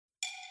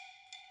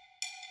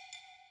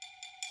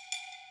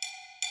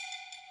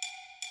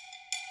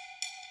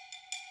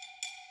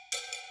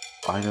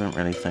I don't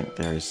really think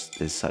there's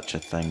such a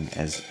thing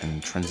as an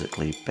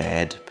intrinsically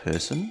bad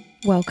person.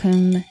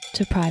 Welcome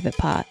to Private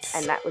Parts.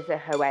 And that was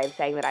her way of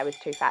saying that I was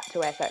too fat to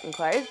wear certain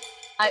clothes.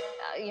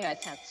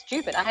 It sounds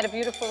stupid. I had a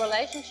beautiful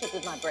relationship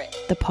with my breasts.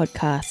 The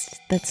podcast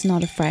that's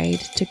not afraid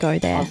to go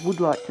there. I would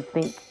like to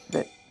think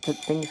that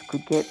things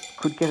could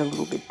get a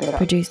little bit better.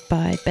 Produced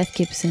by Beth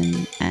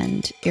Gibson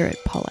and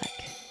Irit Pollack.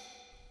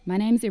 My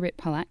name's Irit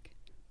Pollack,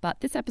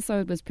 but this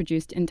episode was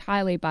produced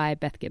entirely by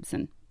Beth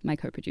Gibson, my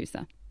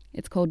co-producer.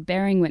 It's called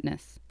Bearing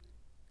Witness,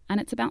 and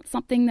it's about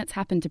something that's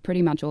happened to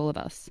pretty much all of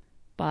us,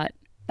 but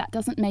that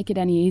doesn't make it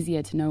any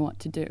easier to know what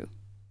to do.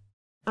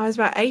 I was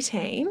about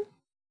 18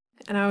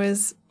 and I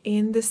was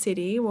in the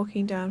city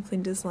walking down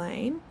Flinders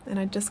Lane, and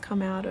I'd just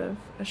come out of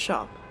a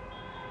shop.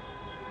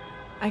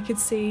 I could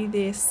see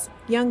this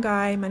young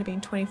guy, might have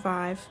been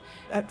 25.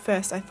 At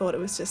first I thought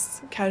it was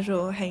just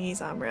casual hanging his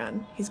arm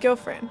around his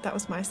girlfriend. That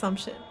was my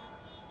assumption.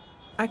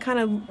 I kind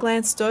of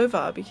glanced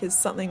over because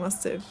something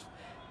must have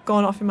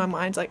gone off in my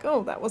mind, like,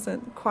 oh, that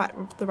wasn't quite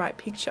the right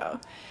picture.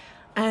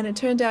 And it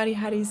turned out he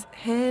had his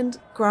hand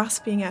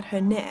grasping at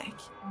her neck.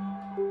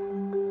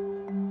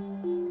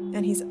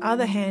 And his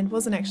other hand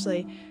wasn't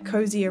actually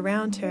cozy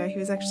around her. He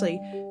was actually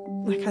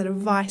had a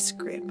vice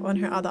grip on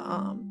her other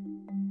arm.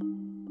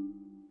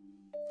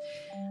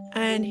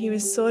 And he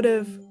was sort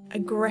of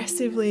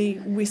aggressively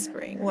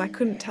whispering. Well, I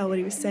couldn't tell what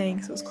he was saying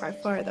because it was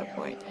quite far at that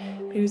point.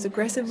 But he was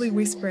aggressively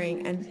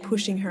whispering and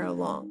pushing her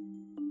along.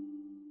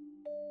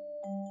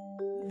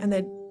 And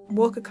they'd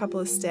walk a couple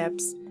of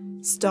steps,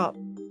 stop,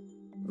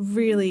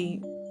 really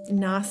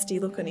nasty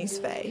look on his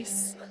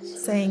face,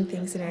 saying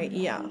things in her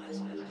ear.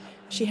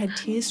 She had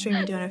tears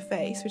streaming down her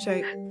face, which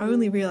I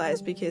only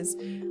realised because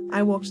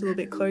I walked a little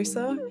bit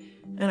closer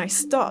and I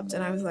stopped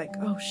and I was like,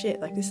 oh shit,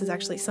 this is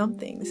actually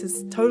something. This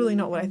is totally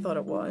not what I thought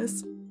it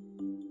was.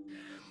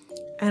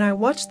 And I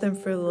watched them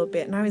for a little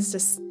bit and I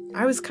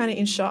was kind of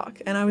in shock,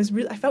 and I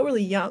felt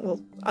really young. Well,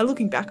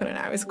 looking back on it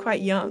now, I was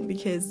quite young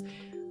because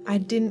I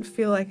didn't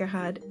feel like I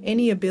had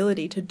any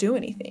ability to do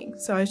anything.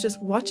 So I was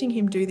just watching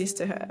him do this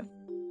to her.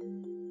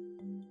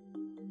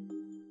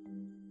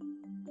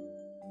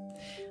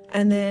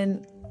 And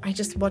then I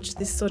just watched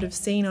this sort of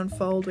scene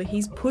unfold where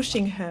he's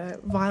pushing her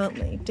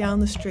violently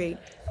down the street,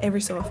 every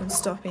so often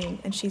stopping,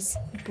 and she's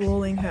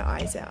bawling her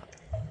eyes out.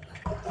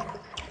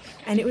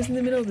 And it was in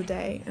the middle of the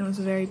day and it was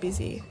very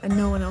busy and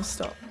no one else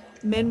stopped.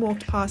 Men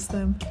walked past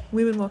them,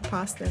 women walked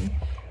past them.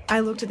 I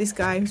looked at this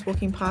guy who's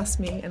walking past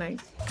me and I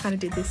kind of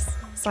did this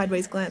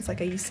sideways glance like,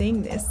 are you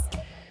seeing this?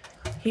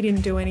 He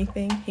didn't do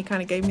anything. He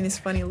kind of gave me this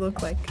funny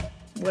look like,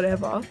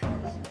 whatever.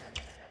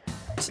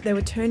 They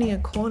were turning a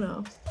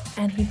corner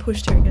and he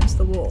pushed her against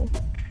the wall.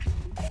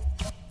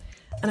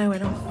 And I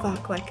went, oh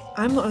fuck,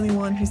 I'm the only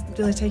one who's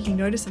really taking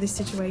notice of this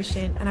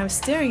situation. And I was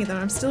staring at them.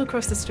 I'm still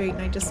across the street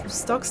and I just was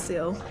stock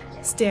still,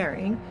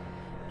 staring.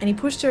 And he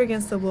pushed her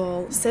against the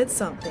wall, said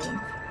something,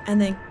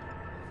 and then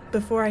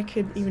before I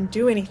could even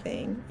do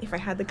anything, if I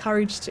had the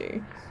courage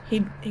to,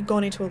 he'd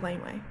gone into a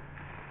laneway.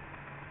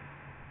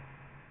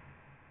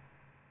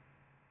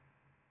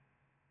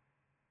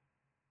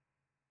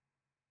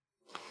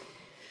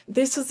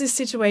 This was this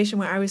situation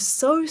where I was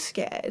so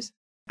scared,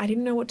 I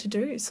didn't know what to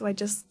do. So I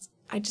just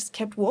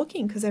kept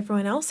walking because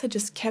everyone else had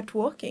just kept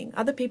walking.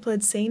 Other people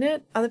had seen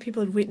it. Other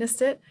people had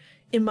witnessed it.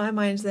 In my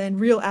mind then,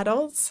 real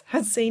adults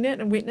had seen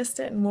it and witnessed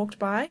it and walked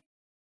by.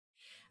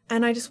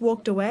 And I just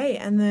walked away.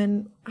 And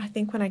then I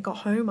think when I got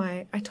home,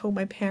 I told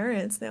my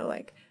parents. They were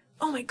like,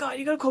 oh my God,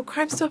 you got to call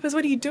Crime Stoppers.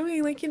 What are you doing?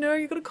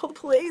 you got to call the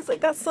police.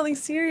 That's something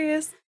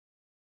serious.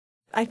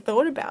 I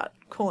thought about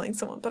calling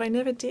someone, but I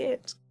never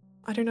did.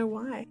 I don't know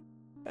why.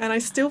 And I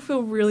still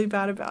feel really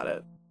bad about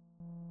it.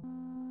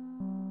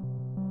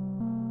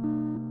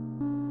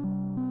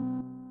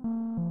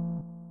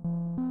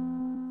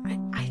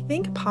 I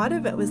think part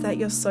of it was that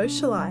you're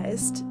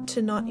socialized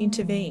to not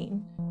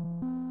intervene.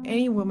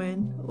 Any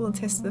woman will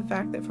attest to the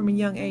fact that from a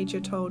young age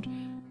you're told,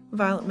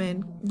 violent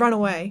men, run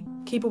away,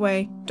 keep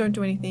away, don't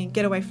do anything,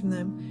 get away from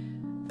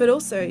them. But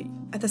also,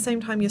 at the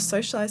same time, you're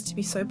socialized to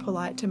be so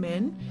polite to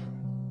men.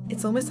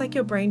 It's almost like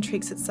your brain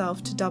tricks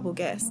itself to double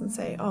guess and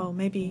say, oh,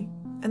 maybe.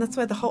 And that's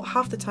why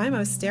half the time I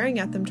was staring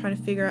at them trying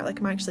to figure out,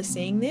 am I actually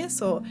seeing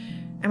this? Or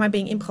am I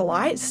being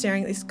impolite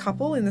staring at this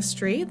couple in the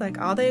street?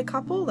 Are they a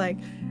couple?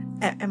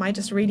 Am I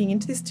just reading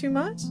into this too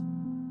much?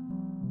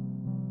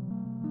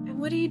 And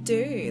what do you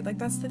do?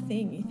 That's the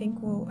thing. You think,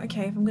 well,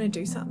 okay, if I'm going to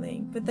do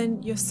something. But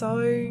then you're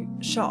so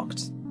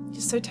shocked.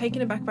 You're so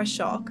taken aback by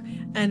shock.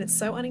 And it's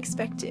so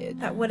unexpected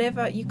that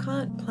whatever, you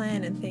can't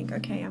plan and think,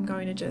 okay, I'm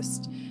going to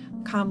just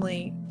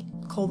calmly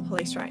call the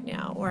police right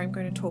now, or I'm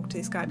going to talk to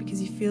this guy,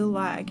 because you feel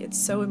like it's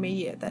so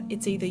immediate that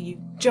it's either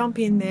you jump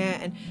in there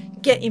and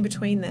get in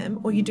between them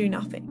or you do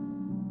nothing.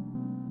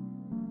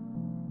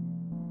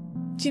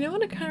 Do you know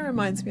what it kind of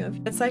reminds me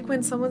of? It's like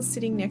when someone's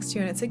sitting next to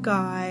you and it's a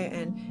guy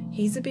and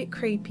he's a bit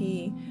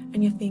creepy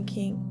and you're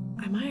thinking,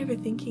 am I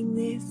overthinking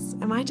this?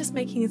 Am I just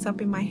making this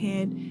up in my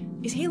head?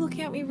 is he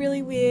looking at me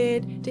really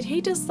weird? Did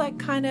he just like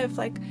kind of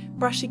like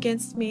brush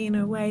against me in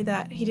a way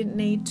that he didn't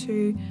need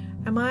to?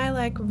 Am I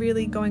like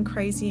really going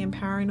crazy and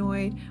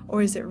paranoid,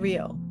 or is it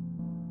real?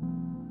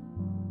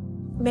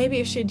 Maybe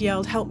if she'd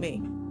yelled, help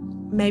me,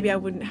 maybe I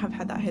wouldn't have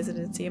had that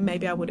hesitancy and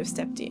maybe I would have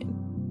stepped in.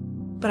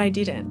 But I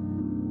didn't.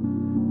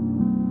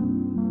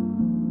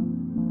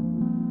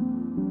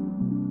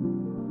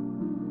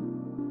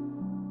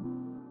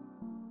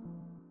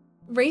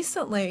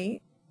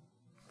 Recently,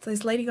 so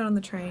this lady got on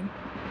the train.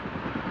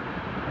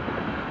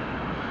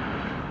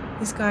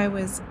 This guy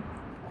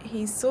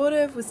he sort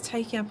of was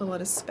taking up a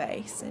lot of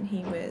space, and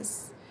he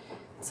was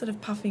sort of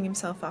puffing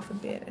himself up a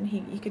bit, and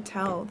you could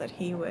tell that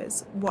he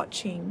was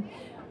watching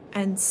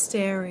and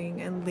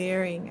staring and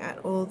leering at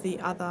all the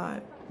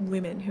other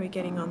women who were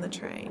getting on the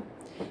train.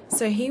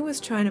 So he was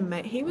trying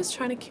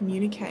to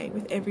communicate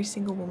with every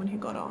single woman who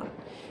got on.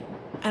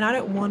 And I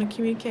don't want to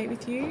communicate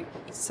with you,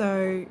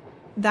 so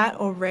that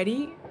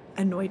already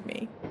annoyed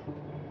me.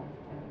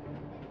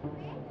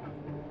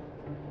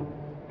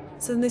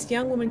 So then this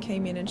young woman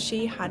came in and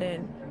she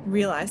hadn't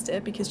realised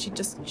it because she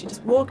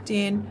just walked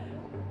in,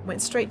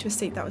 went straight to a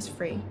seat that was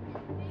free.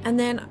 And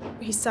then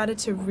he started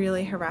to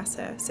really harass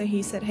her. So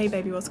he said, hey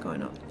baby, what's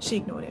going on? She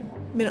ignored him.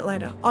 A minute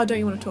later, oh, don't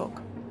you want to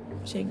talk?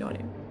 She ignored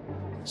him.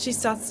 She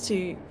starts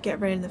to get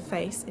red in the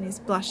face and is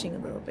blushing a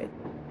little bit.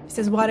 He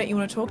says, why don't you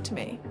want to talk to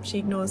me? She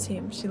ignores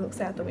him. She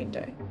looks out the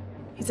window.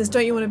 He says,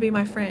 don't you want to be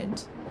my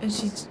friend? And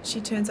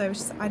she turns over,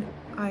 she says,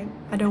 I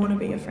don't want to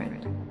be your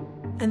friend.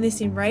 And this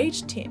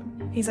enraged him.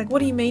 He's like, what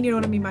do you mean you don't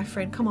want to be my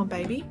friend? Come on,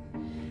 baby.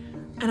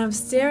 And I'm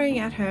staring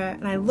at her,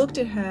 and I looked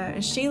at her,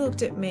 and she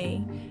looked at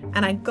me,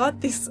 and I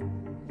got this,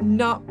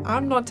 no,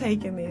 I'm not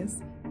taking this.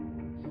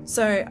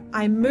 So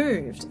I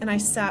moved, and I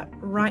sat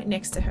right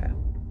next to her.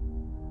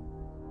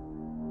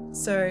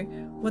 So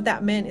what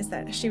that meant is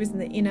that she was in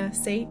the inner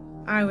seat,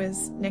 I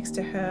was next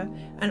to her,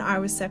 and I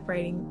was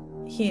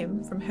separating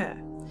him from her.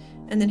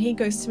 And then he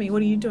goes to me,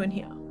 what are you doing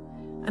here?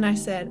 And I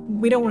said,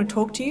 we don't want to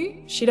talk to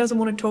you. She doesn't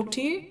want to talk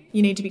to you.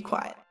 You need to be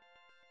quiet.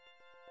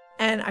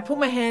 And I put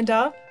my hand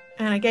up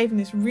and I gave him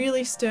this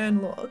really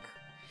stern look.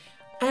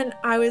 And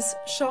I was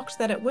shocked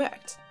that it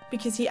worked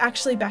because he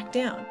actually backed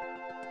down.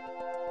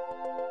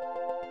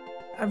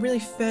 A really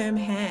firm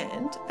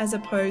hand as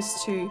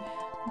opposed to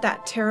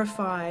that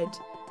terrified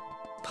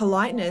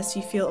politeness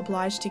you feel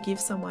obliged to give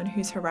someone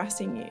who's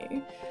harassing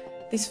you.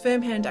 This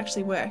firm hand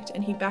actually worked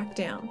and he backed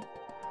down.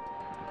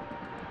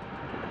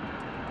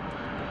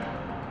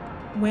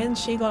 When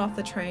she got off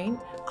the train,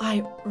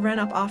 I ran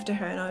up after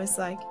her and I was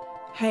like,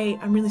 hey,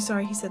 I'm really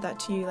sorry he said that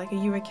to you. Like, are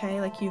you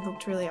okay? Like, you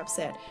looked really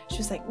upset. She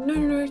was like,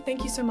 no,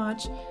 thank you so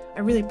much.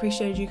 I really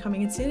appreciated you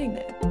coming and sitting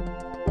there.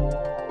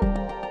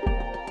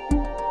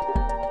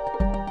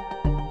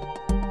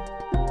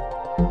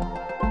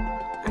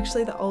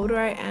 Actually, the older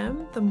I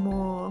am, the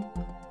more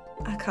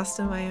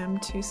accustomed I am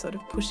to sort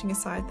of pushing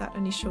aside that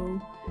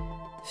initial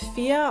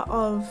fear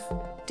of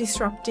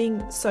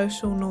disrupting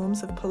social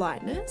norms of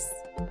politeness.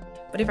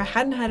 But if I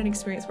hadn't had an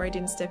experience where I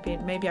didn't step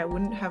in, maybe I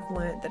wouldn't have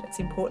learned that it's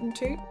important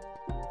to.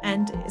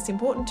 And it's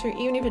important to,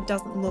 even if it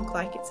doesn't look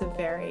like it's a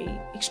very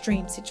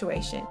extreme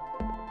situation.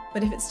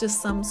 But if it's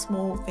just some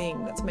small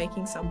thing that's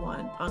making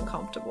someone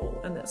uncomfortable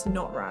and that's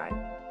not right,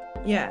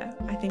 yeah,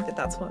 I think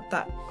that's what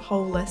that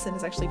whole lesson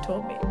has actually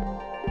taught me.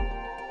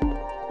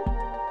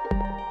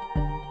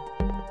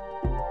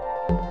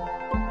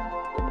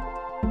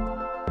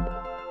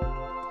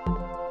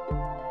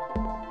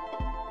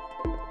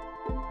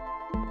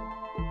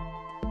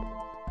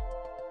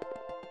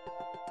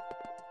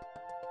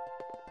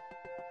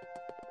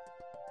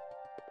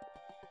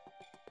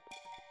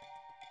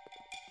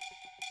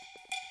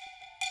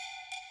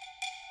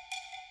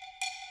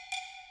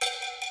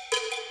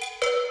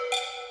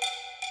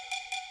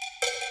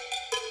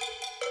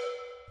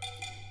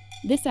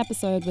 This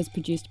episode was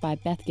produced by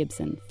Beth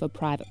Gibson for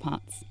Private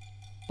Parts,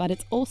 but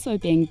it's also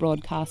being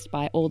broadcast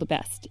by All the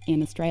Best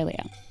in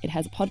Australia. It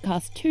has a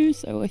podcast too,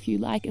 so if you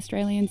like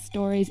Australian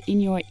stories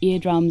in your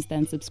eardrums,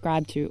 then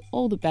subscribe to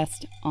All the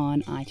Best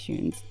on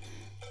iTunes.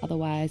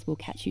 Otherwise, we'll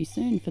catch you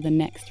soon for the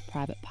next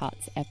Private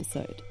Parts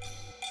episode.